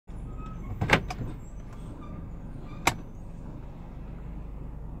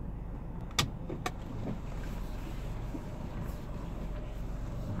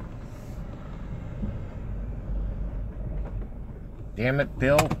Damn it,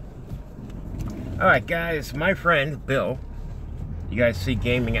 Bill. Alright guys, my friend Bill, you guys see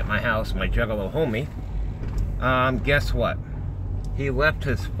gaming at my house, my Juggalo homie. Guess what? He left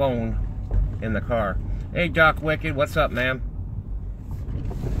his phone in the car. Hey Doc Wicked, what's up, man?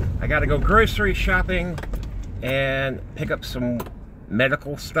 I gotta go grocery shopping and pick up some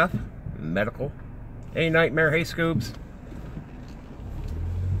medical stuff. Medical. Hey Nightmare, hey Scoobs.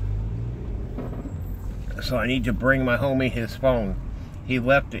 So I need to bring my homie his phone. He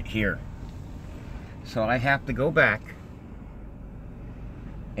left it here. So I have to go back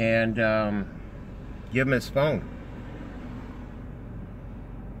and give him his phone.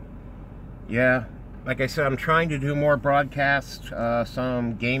 Yeah, like I said, I'm trying to do more broadcasts,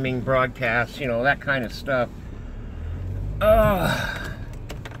 some gaming broadcasts, you know, that kind of stuff. I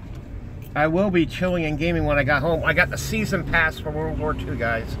will be chilling and gaming when I got home. I got the season pass for World War II,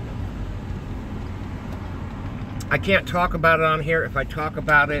 guys. I can't talk about it on here. If I talk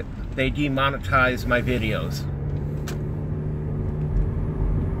about it, they demonetize my videos.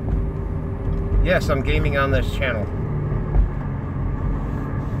 Yes, I'm gaming on this channel.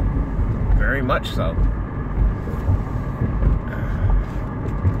 Very much so.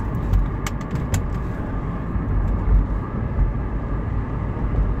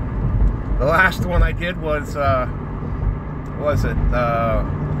 The last one I did was a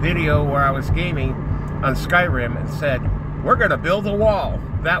video where I was gaming on Skyrim and said, we're gonna build a wall.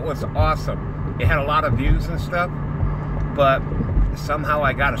 That was awesome. It had a lot of views and stuff, but somehow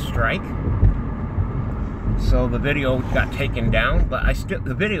I got a strike, so the video got taken down. But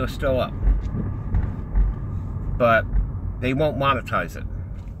the video is still up, but they won't monetize it.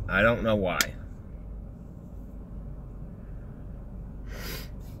 I don't know why.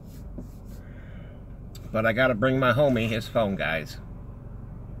 But I gotta bring my homie his phone, guys.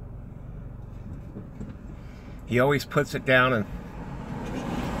 He always puts it down and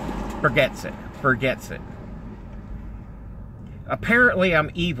forgets it. Apparently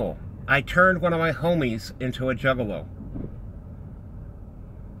I'm evil. I turned one of my homies into a Juggalo.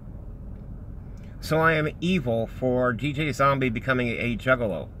 So I am evil for DJ Zombie becoming a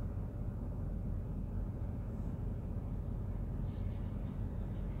Juggalo.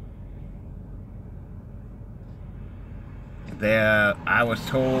 I was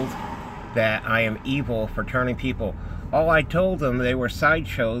told that I am evil for turning people. All I told them, they were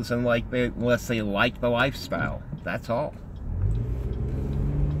sideshows and unless they liked the lifestyle. That's all.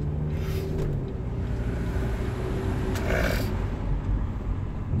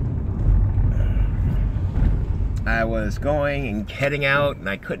 I was going and heading out and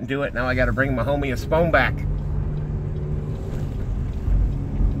I couldn't do it. Now I got to bring my homie his phone back.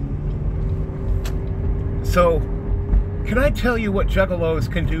 So, can I tell you what Juggalos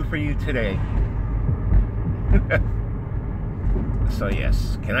can do for you today? So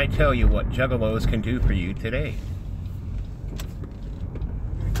yes, can I tell you what Juggalos can do for you today?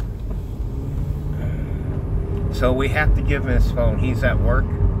 So we have to give him his phone. He's at work.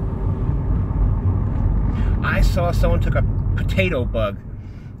 I saw someone took a potato bug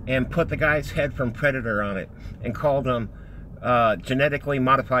and put the guy's head from Predator on it and called them genetically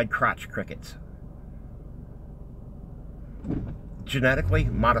modified crotch crickets. Genetically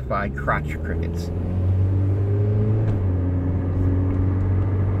modified crotch crickets.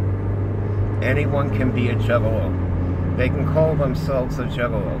 Anyone can be a Juggalo. They can call themselves a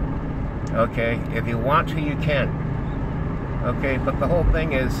Juggalo. Okay, if you want to, you can. Okay, but the whole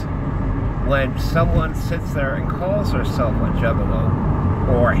thing is, when someone sits there and calls herself a Juggalo,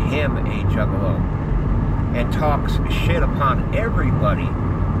 or him a Juggalo, and talks shit upon everybody,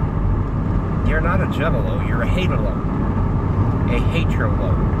 you're not a Juggalo, you're a hate-a-lo. A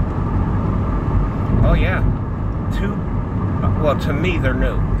hatro-lo. Oh yeah. Well, to me, they're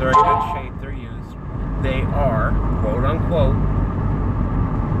new. They're in good shape. They're used. They are, quote-unquote,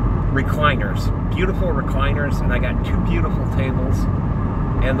 recliners. Beautiful recliners, and I got 2 beautiful tables,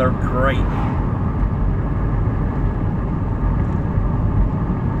 and they're great.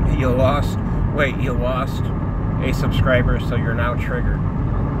 You lost a subscriber, so you're now triggered.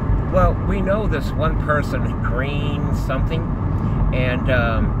 Well, we know this one person, Green something, and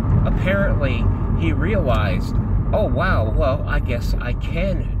apparently he realized, oh wow, well, I guess I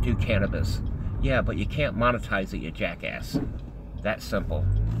can do cannabis. Yeah, but you can't monetize it, you jackass. That simple.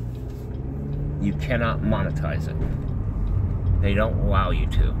 You cannot monetize it. They don't allow you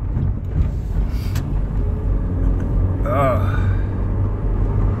to.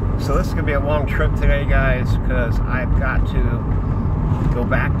 So this is going to be a long trip today, guys, because I've got to go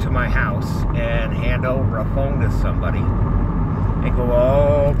back to my house and hand over a phone to somebody and go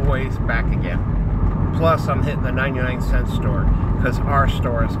all the ways back again. Plus, I'm hitting the 99-cent store because our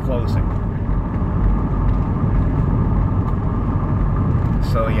store is closing.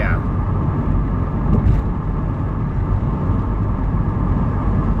 So, yeah.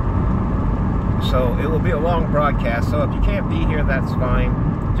 So, it will be a long broadcast. So, if you can't be here, that's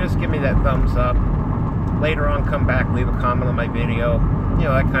fine. Just give me that thumbs up. Later on, come back, leave a comment on my video. You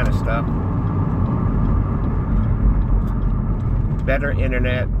know, that kind of stuff. Better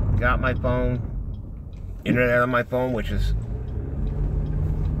internet. Got my phone. Internet on my phone, which is...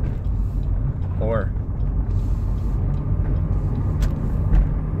 Or...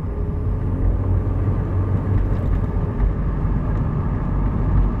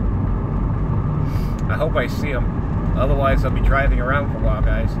 I hope I see them. Otherwise, I'll be driving around for a while,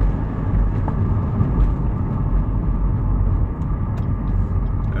 guys.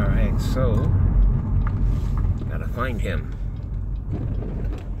 Alright, so... Gotta find him.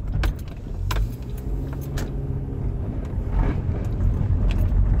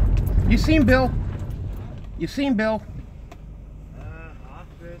 You seen Bill? You seen Bill?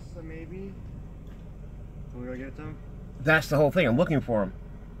 Office, maybe. Can we go get some? That's the whole thing. I'm looking for him.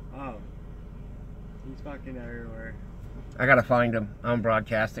 Oh. He's fucking everywhere. I gotta find him. I'm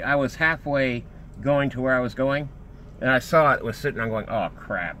broadcasting. I was halfway going to where I was going, and I saw it was sitting there going, oh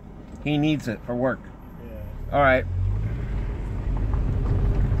crap. He needs it for work. Yeah. Alright.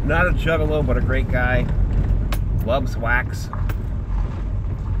 Not a juggalo, but a great guy. Loves wax.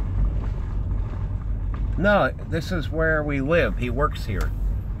 No, this is where we live. He works here.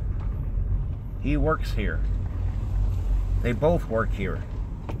 He works here. They both work here.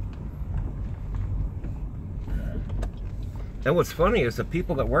 And what's funny is the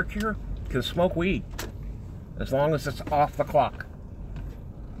people that work here can smoke weed as long as it's off the clock.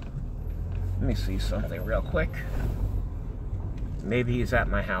 Let me see something real quick. Maybe he's at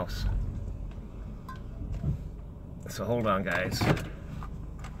my house. So hold on, guys.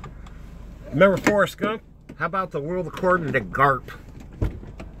 Remember Forrest Gump? How about the world according to Garp?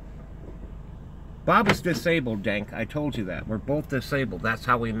 Bob is disabled, Dank. I told you that. We're both disabled. That's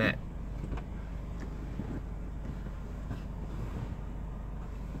how we met.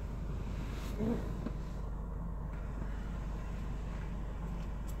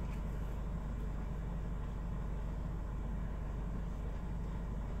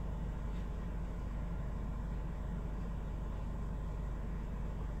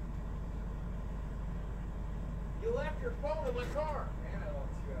 You left your phone in my car. Man, I lost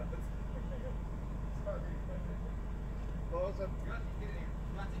you out. Sorry. Close up. Get in here.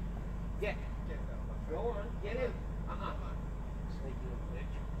 Nothing. Get. Get out. Go on. Get in. Sneaky little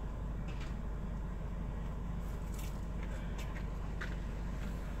bitch.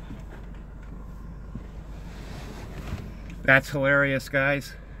 That's hilarious,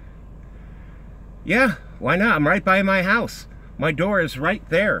 guys. Yeah, why not? I'm right by my house. My door is right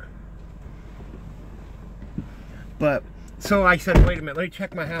there. But, so I said, wait a minute, let me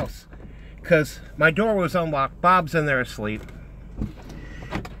check my house. Because my door was unlocked. Bob's in there asleep.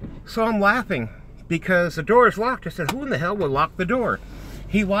 So I'm laughing because the door is locked. I said, who in the hell would lock the door?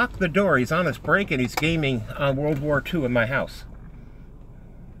 He locked the door. He's on his break and he's gaming on World War II in my house.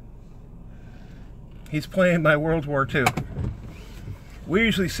 He's playing my World War II. We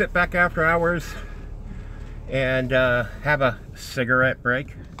usually sit back after hours and have a cigarette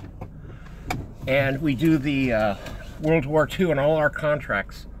break. And we do the World War II on all our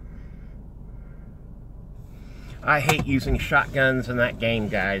contracts. I hate using shotguns in that game,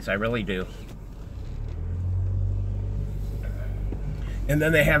 guys. I really do. And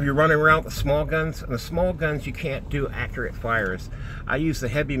then they have you running around with the small guns. And the small guns, you can't do accurate fires. I use the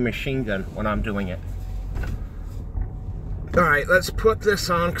heavy machine gun when I'm doing it. Alright, let's put this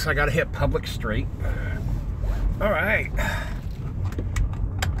on because I got to hit public straight. Alright.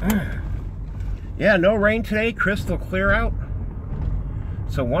 Yeah, no rain today. Crystal clear out.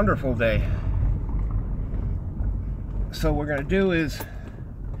 It's a wonderful day. So what we're going to do is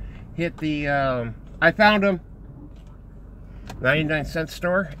hit the, I found them, 99-cent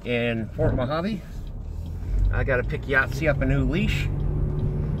store in Fort Mojave. I got to pick Yahtzee up a new leash.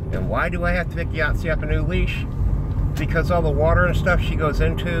 And why do I have to pick Yahtzee up a new leash? Because all the water and stuff she goes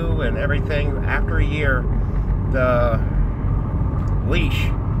into and everything, after a year, the leash,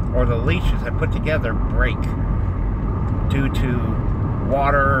 or the leashes I put together, break due to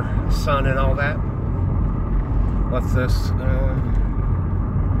water, sun, and all that. What's this?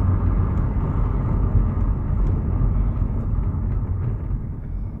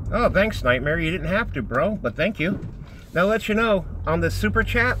 Oh, thanks, Nightmare. You didn't have to, bro, but thank you. Now, let you know, on the super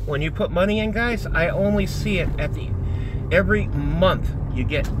chat, when you put money in, guys, I only see it at the every month you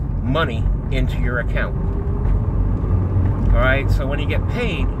get money into your account. Alright, so when you get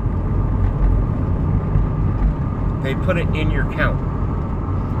paid, they put it in your account.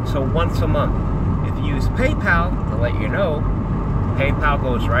 So once a month. If you use PayPal, to let you know, PayPal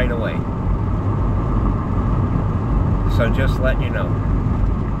goes right away. So just letting you know.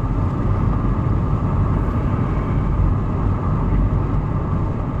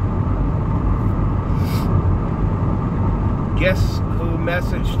 Guess who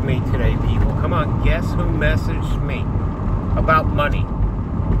messaged me today, people? Come on, guess who messaged me about money?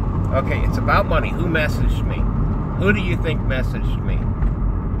 Okay, it's about money. Who messaged me? Who do you think messaged me?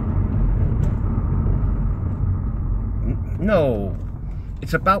 No,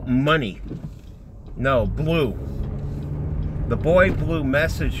 it's about money. No, Blue. The boy Blue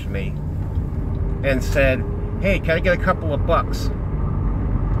messaged me and said, hey, can I get a couple of bucks?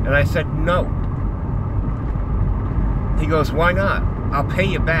 And I said, no. He goes, why not? I'll pay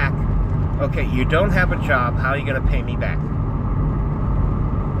you back. Okay, you don't have a job. How are you going to pay me back?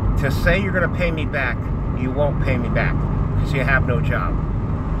 To say you're going to pay me back, you won't pay me back because you have no job.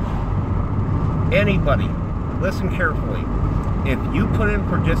 Anybody, listen carefully. If you put in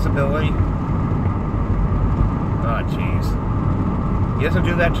for disability, oh jeez. He doesn't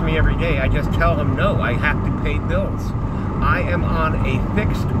do that to me every day. I just tell him, no, I have to pay bills. I am on a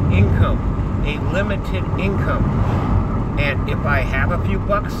fixed income, a limited income. And if I have a few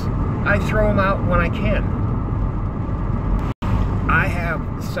bucks, I throw them out when I can. I have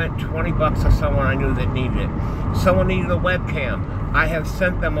sent 20 bucks to someone I knew that needed it. Someone needed a webcam. I have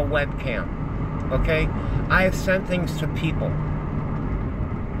sent them a webcam. Okay? I have sent things to people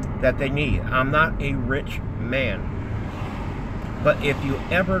that they need. I'm not a rich man. But if you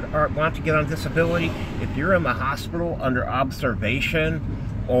ever want to get on disability, if you're in the hospital under observation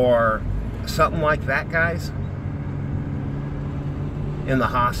or something like that, guys, in the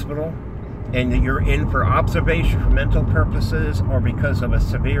hospital, and you're in for observation for mental purposes or because of a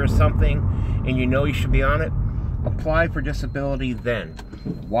severe something, and you know you should be on it, apply for disability then.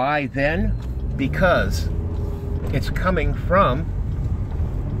 Why then? Because it's coming from,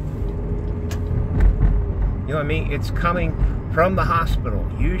 you know what I mean? It's coming from the hospital.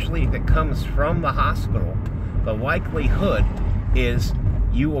 Usually if it comes from the hospital, the likelihood is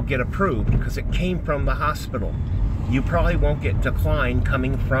you will get approved because it came from the hospital. You probably won't get declined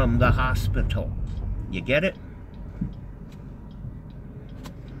coming from the hospital. You get it?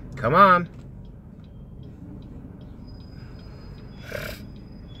 Come on.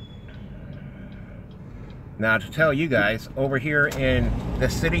 Now to tell you guys, over here in the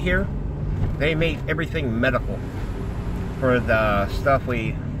city here, they made everything medical for the stuff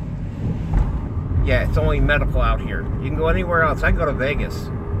we... Yeah, it's only medical out here. You can go anywhere else. I can go to Vegas,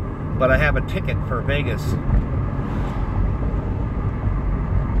 but I have a ticket for Vegas.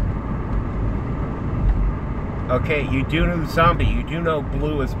 Okay, you do know Zombie, you do know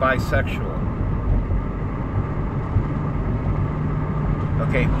Blue is bisexual.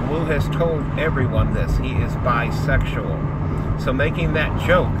 Okay, Blue has told everyone this. He is bisexual. So making that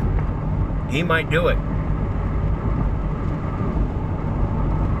joke, he might do it.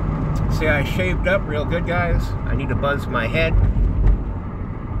 See, I shaved up real good, guys. I need to buzz my head.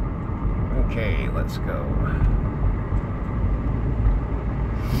 Okay, let's go.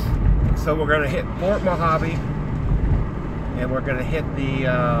 So we're going to hit Fort Mojave. And we're going to hit the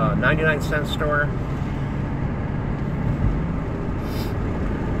 99-cent store.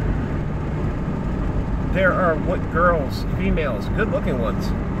 There are girls, females, good-looking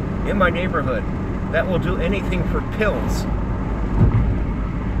ones in my neighborhood that will do anything for pills.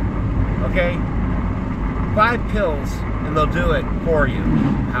 Okay? 5 pills and they'll do it for you.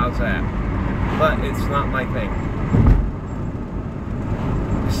 How's that? But it's not my thing.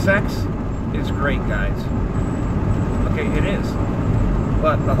 Sex is great, guys. Okay, it is.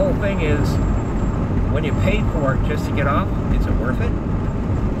 But the whole thing is, when you pay for it just to get off, is it worth it?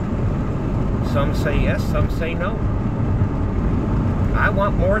 Some say yes, some say no. I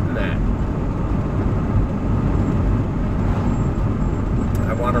want more than that.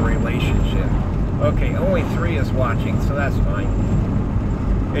 I want a relationship. Okay, only 3 is watching, so that's fine.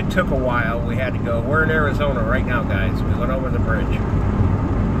 It took a while. We had to go. We're in Arizona right now, guys. We went over the bridge.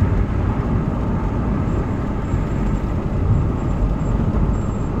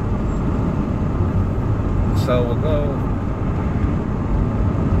 So we'll go.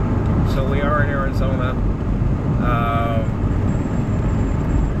 So we are in Arizona.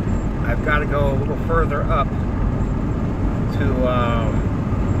 I've got to go a little further up to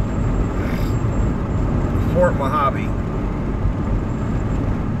Fort Mojave.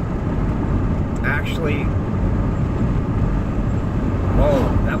 Actually, whoa,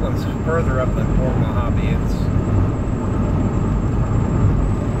 that one's further up than Fort Mojave.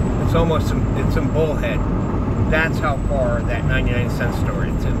 It's almost, it's in Bullhead. That's how far that 99-cent store.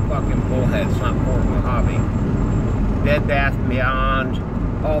 It's in fucking Bullhead. It's not Fort Mojave. Bed Bath & Beyond,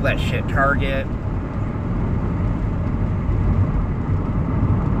 all that shit. Target.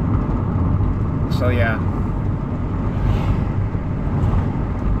 So yeah.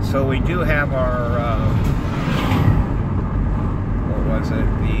 So we do have our, what was it?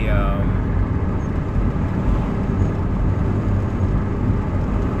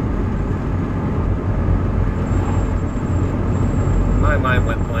 My mind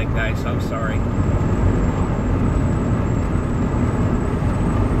went blank, guys. I'm sorry.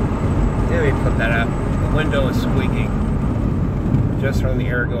 Let me put that up. The window is squeaking. Just from the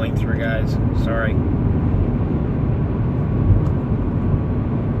air going through, guys. Sorry.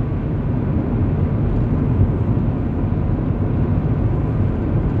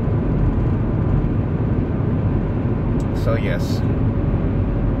 So yes.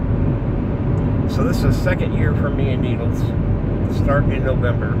 So this is the second year for me in Needles. Starting in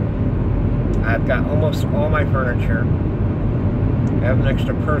November. I've got almost all my furniture. I have an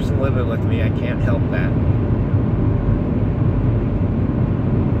extra person living with me. I can't help that.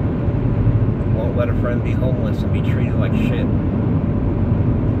 Won't let a friend be homeless and be treated like shit.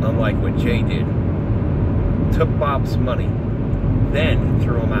 Unlike what Jay did. Took Bob's money, then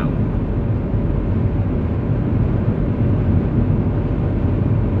threw him out.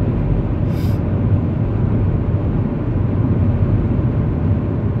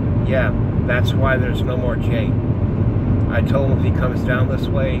 Yeah, that's why there's no more Jay. I told him if he comes down this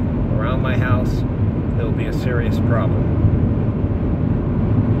way, around my house, there'll be a serious problem.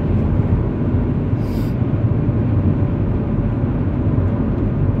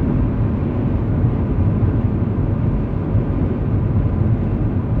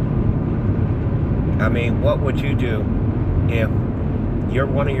 I mean, what would you do if you're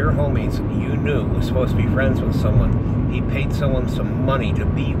one of your homies you knew was supposed to be friends with someone? He paid someone some money to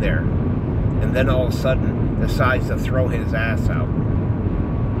be there, and then all of a sudden decides to throw his ass out.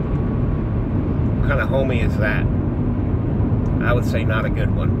 What kind of homie is that? I would say not a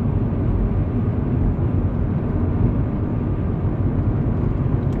good one.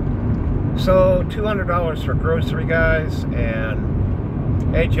 So $200 for grocery, guys,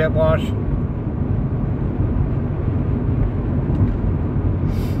 and hey, Jet Wash.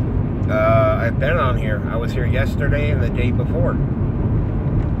 I've been on here. I was here yesterday and the day before.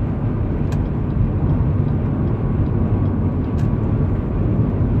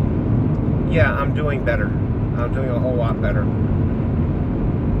 Yeah, I'm doing better. I'm doing a whole lot better.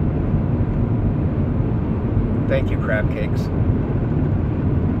 Thank you, Crab Cakes.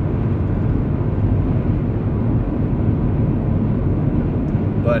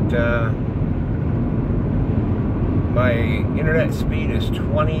 But, my internet speed is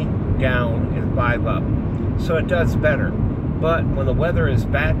 20 down and 5 up. So it does better. But when the weather is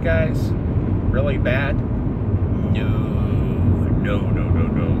bad, guys, really bad, no.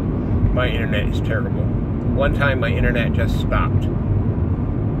 My internet is terrible. One time my internet just stopped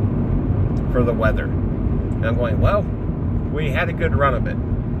for the weather. And I'm going, well, we had a good run of it.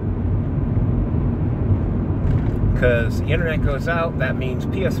 Because the internet goes out, that means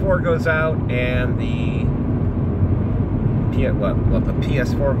PS4 goes out, and the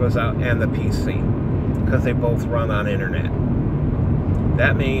PS4 goes out and the PC, because they both run on internet.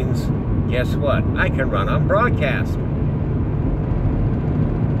 That means, guess what? I can run on broadcast.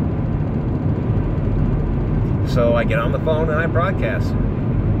 So I get on the phone and I broadcast.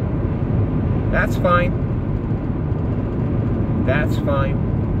 That's fine. That's fine.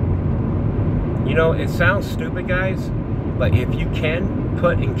 You know, it sounds stupid, guys, but if you can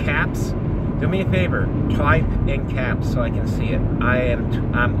put in caps, do me a favor, type in caps so I can see it.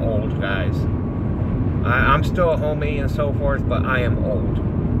 I'm old, guys. I'm still a homie and so forth, but I am old.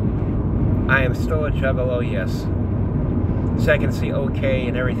 I am still a juggalo, yes. So I can see okay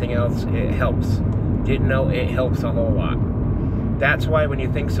and everything else, it helps. Didn't know, it helps a whole lot. That's why when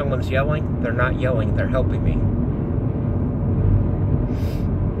you think someone's yelling, they're not yelling, they're helping me.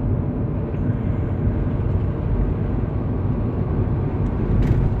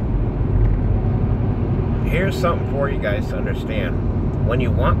 Here's something for you guys to understand. When you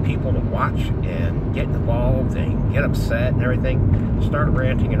want people to watch and get involved and get upset and everything, start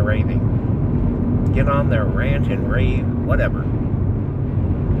ranting and raving. Get on there, rant and rave, whatever.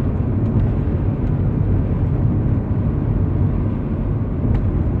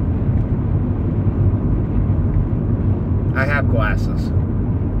 I have glasses,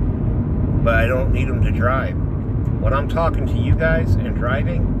 but I don't need them to drive. When I'm talking to you guys and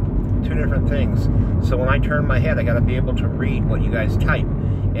driving, two different things. So when I turn my head, I got to be able to read what you guys type.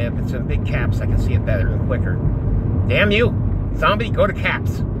 And if it's in big caps, I can see it better and quicker. Damn you! Zombie, go to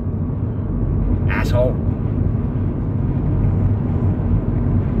caps! Asshole.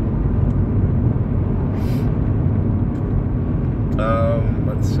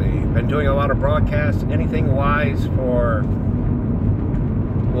 Let's see. Been doing a lot of broadcasts. Anything wise for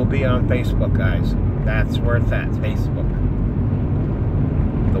will be on Facebook, guys. That's where it's at. Facebook.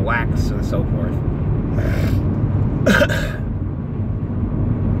 The wax and so forth.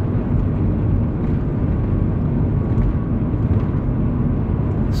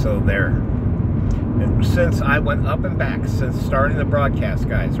 So there. And since I went up and back since starting the broadcast,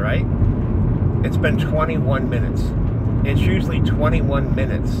 guys, right? It's been 21 minutes. It's usually 21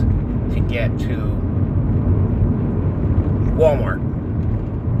 minutes to get to Walmart.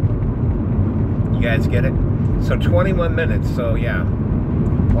 You guys get it? So 21 minutes, so yeah.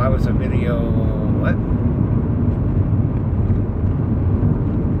 Why was a video, what?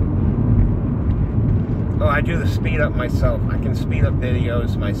 Oh, I do the speed up myself. I can speed up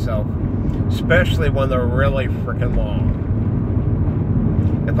videos myself, especially when they're really freaking long.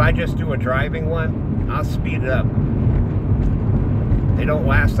 If I just do a driving one, I'll speed it up. They don't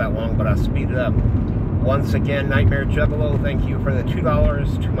last that long, but I'll speed it up. Once again, Nightmare Juggalo, thank you for the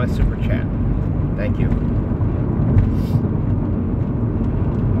 $2 to my super chat. Thank you.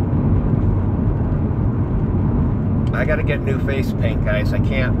 I gotta get new face paint, guys. I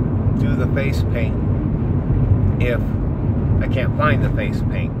can't do the face paint if I can't find the face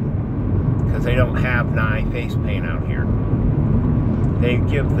paint, because they don't have Nye face paint out here. They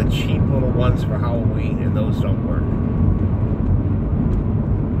give the cheap little ones for Halloween, and those don't work.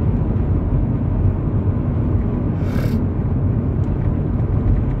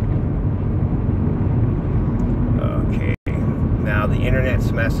 Okay, now the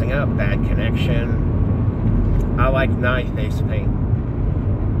internet's messing up, bad connection. I like Nye face paint.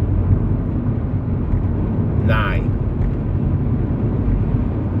 Nye.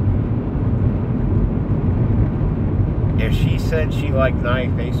 If she said she liked Nye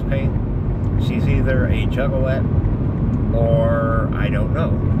face paint, she's either a juggalette or I don't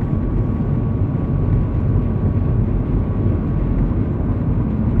know.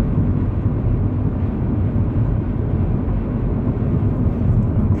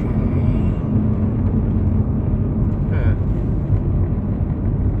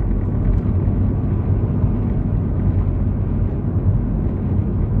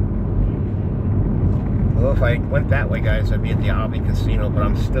 If I went that way, guys, I'd be at the Avi Casino, but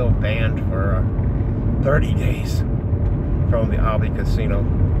I'm still banned for 30 days from the Avi Casino.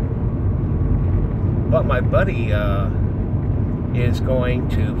 But my buddy is going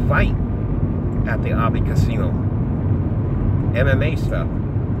to fight at the Avi Casino. MMA stuff.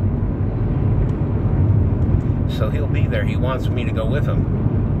 So he'll be there. He wants me to go with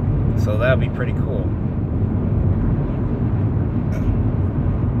him. So that'll be pretty cool.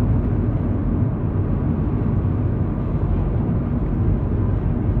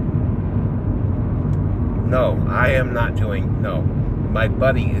 No, I am not doing, no. My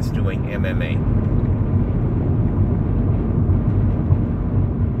buddy is doing MMA.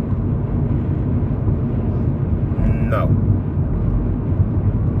 No.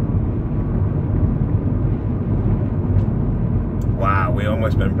 Wow, we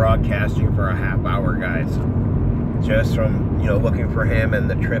almost been broadcasting for a half hour, guys. Just from, you know, looking for him and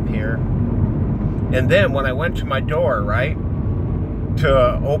the trip here. And then when I went to my door, right,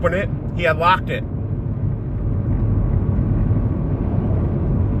 to open it, he had locked it.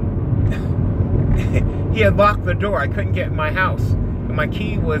 He had locked the door. I couldn't get in my house. And my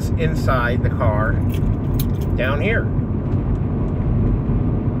key was inside the car down here.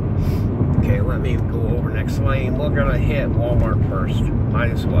 Okay, let me go over next lane. We're going to hit Walmart first.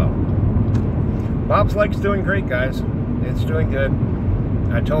 Might as well. Bob's Leg's doing great, guys. It's doing good.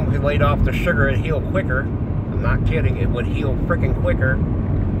 I told him he laid off the sugar, it'd heal quicker. I'm not kidding. It would heal freaking quicker.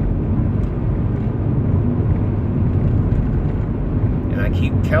 And I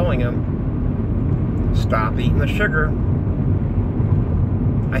keep telling him, stop eating the sugar.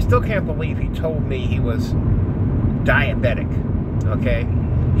 I still can't believe he told me he was diabetic, okay?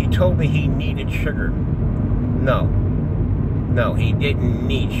 He told me he needed sugar. No. No, he didn't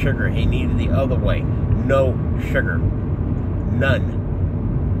need sugar. He needed the other way. No sugar. None.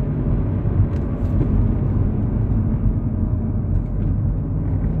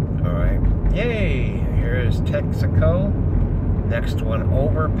 Alright. Yay! Here's Texaco. Next one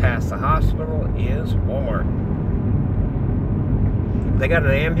over past the hospital is Walmart. They got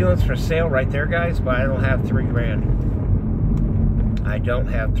an ambulance for sale right there, guys, but I don't have $3,000. I don't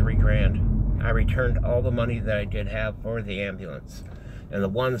have $3,000. I returned all the money that I did have for the ambulance. And the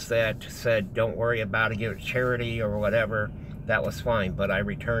ones that said, don't worry about it, give it charity or whatever, that was fine. But I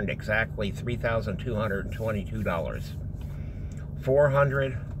returned exactly $3,222.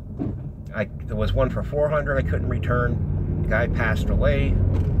 $400, there was one for $400 I couldn't return. The guy passed away,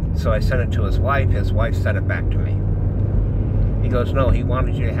 so I sent it to his wife. His wife sent it back to me. He goes, no, he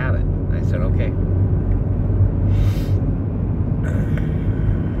wanted you to have it. I said, okay.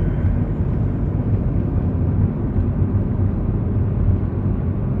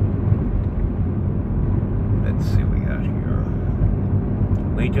 Let's see what we got here.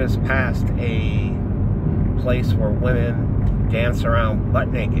 We just passed a place where women dance around butt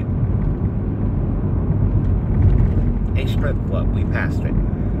naked. A strip club. We passed it.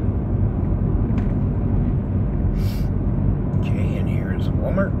 Okay, and here's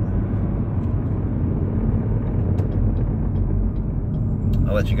Walmart.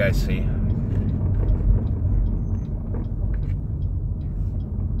 I'll let you guys see.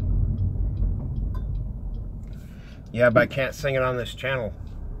 Yeah, but I can't sing it on this channel.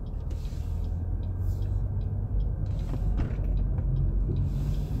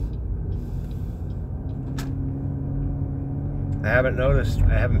 I haven't noticed.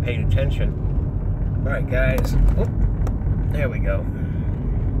 I haven't paid attention. All right, guys. Oh, there we go.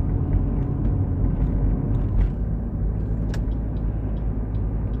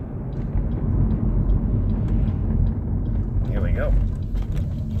 Here we go.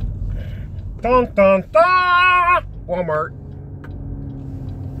 Dun dun dun! Walmart.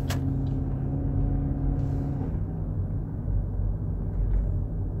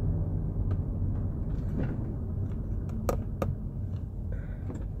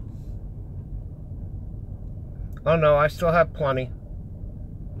 Oh no, I still have plenty.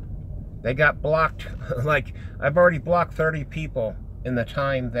 They got blocked. Like, I've already blocked 30 people in the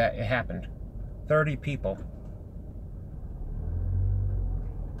time that it happened. 30 people.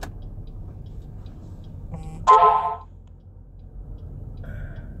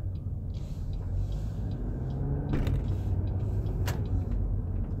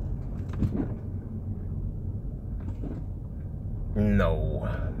 No.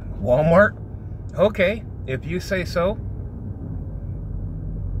 Walmart? Okay, if you say so.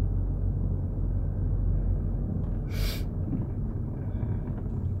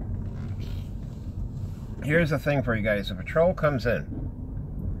 Here's the thing for you guys. The patrol comes in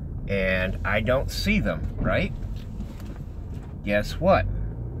and I don't see them, right? Guess what?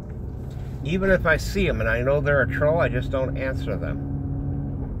 Even if I see them and I know they're a troll, I just don't answer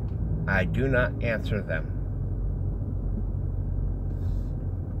them. I do not answer them.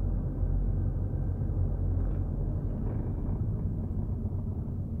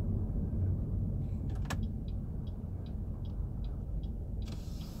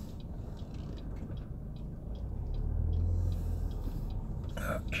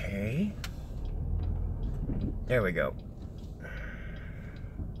 Okay. There we go.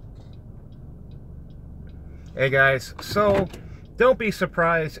 Hey guys, so don't be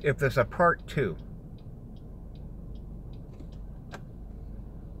surprised if there's a part 2.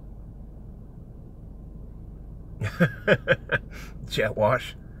 Jet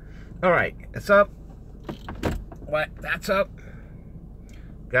wash. Alright, it's up. What? That's up.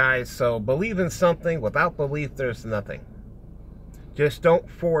 Guys, so believe in something. Without belief, there's nothing. Just don't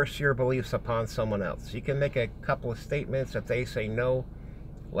force your beliefs upon someone else. You can make a couple of statements. If they say no,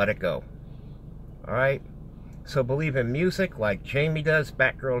 let it go. Alright? So believe in music like Jamie does,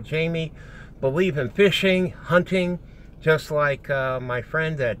 Batgirl Jamie. Believe in fishing, hunting, just like my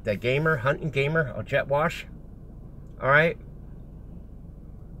friend at the gamer, hunting gamer, Jet Wash. Alright?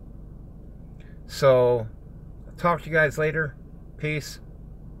 So, I'll talk to you guys later. Peace.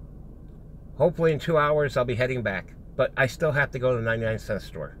 Hopefully in 2 hours I'll be heading back. But I still have to go to the 99-cent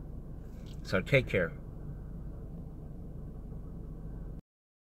store. So take care.